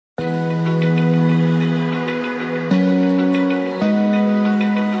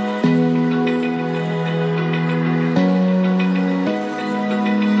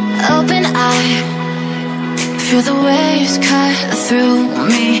Feel the waves cut through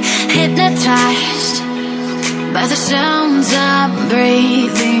me, hypnotized by the sounds I'm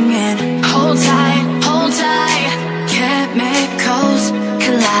breathing in. Hold tight, chemicals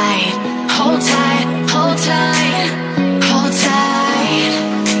collide. Hold tight, hold tight, hold tight.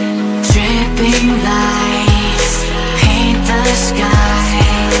 Dripping lights paint the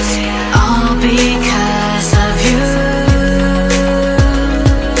skies, all because of you.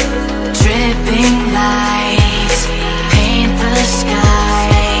 Dripping lights paint the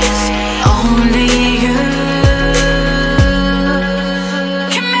skies, only you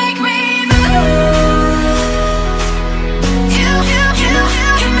can make me move. You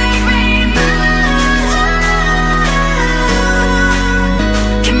can make me move.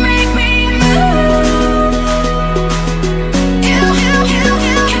 Can make me move. You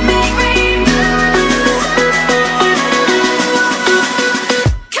can make me move.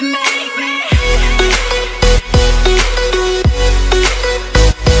 Can make me.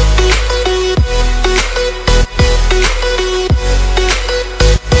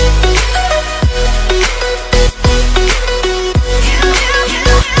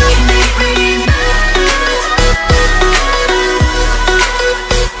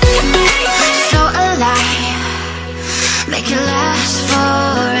 So alive, make it last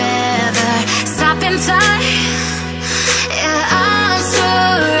forever. Stop in time, yeah, I'm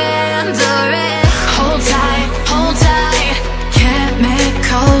surrendering. Hold tight,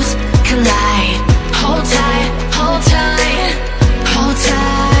 chemicals collide. Hold tight, hold tight, hold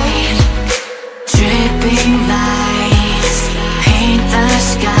tight. Dripping lights paint the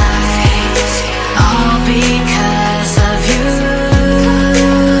skies, all because of you.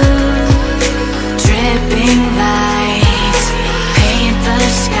 Dripping lights paint the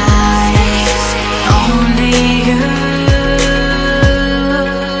skies, only you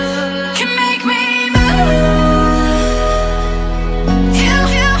can make me move. You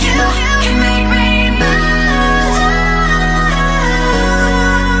can make me move.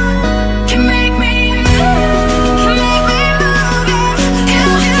 Can make me move. Can make me move. You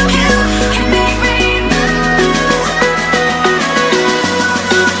can make me move.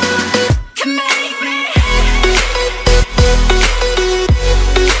 Can make me.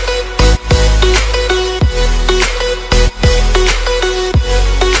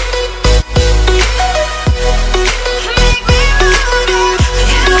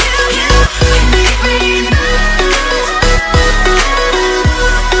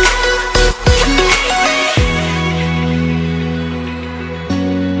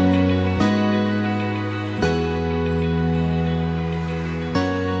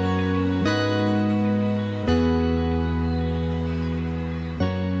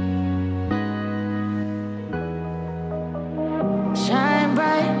 Shine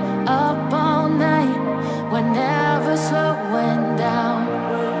bright up all night, we're never slowing down.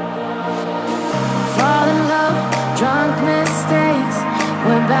 Fall in love, drunk mistakes,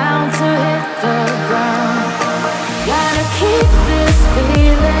 we're bound to hit the ground. Gotta keep this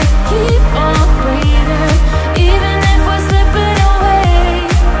feeling, keep on breathing, even if we're slipping away.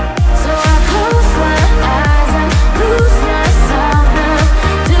 So I close my eyes and lose myself now.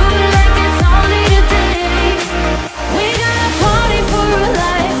 Do it like it's only today. We got a party for a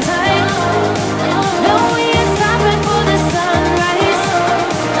lifetime. No, we ain't stopping for the sunrise.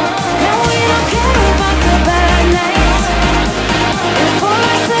 And we don't care about the bad nights. If for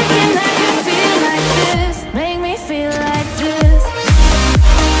a second I can feel like this, make me feel like this.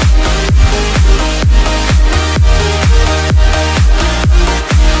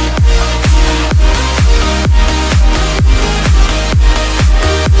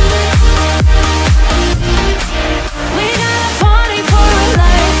 We got a party for a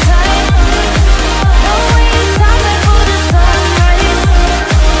lifetime. No, we ain't stopping for the sunrise.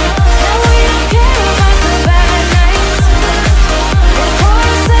 And we don't care about the bad nights. If for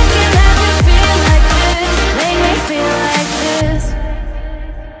a second I can feel like this, make me feel like this.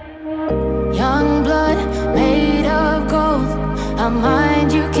 Young blood made of gold, a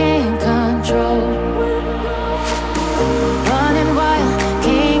mind you can't control. Running wild,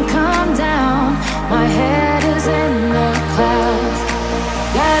 can't come down. My head is in the clouds.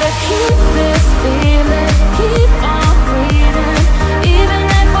 Gotta keep this feeling, keep on breathing, even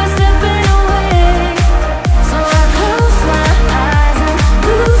if we're slipping away. So I close my eyes and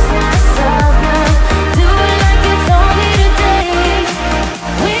lose myself now. Do it like it's only today.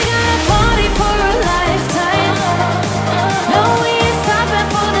 We got a party for a lifetime. No, we ain't stopping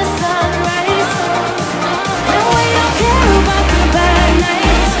for the sunrise.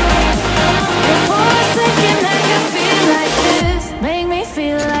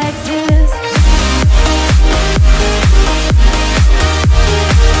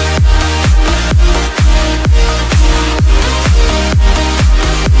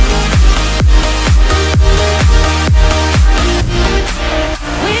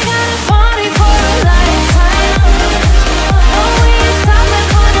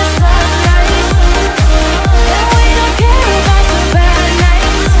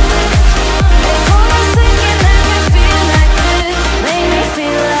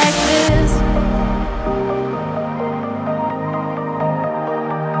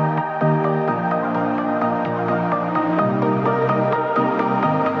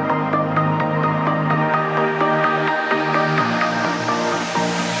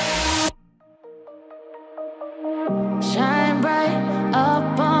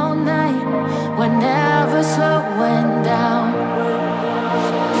 we're never slowing down.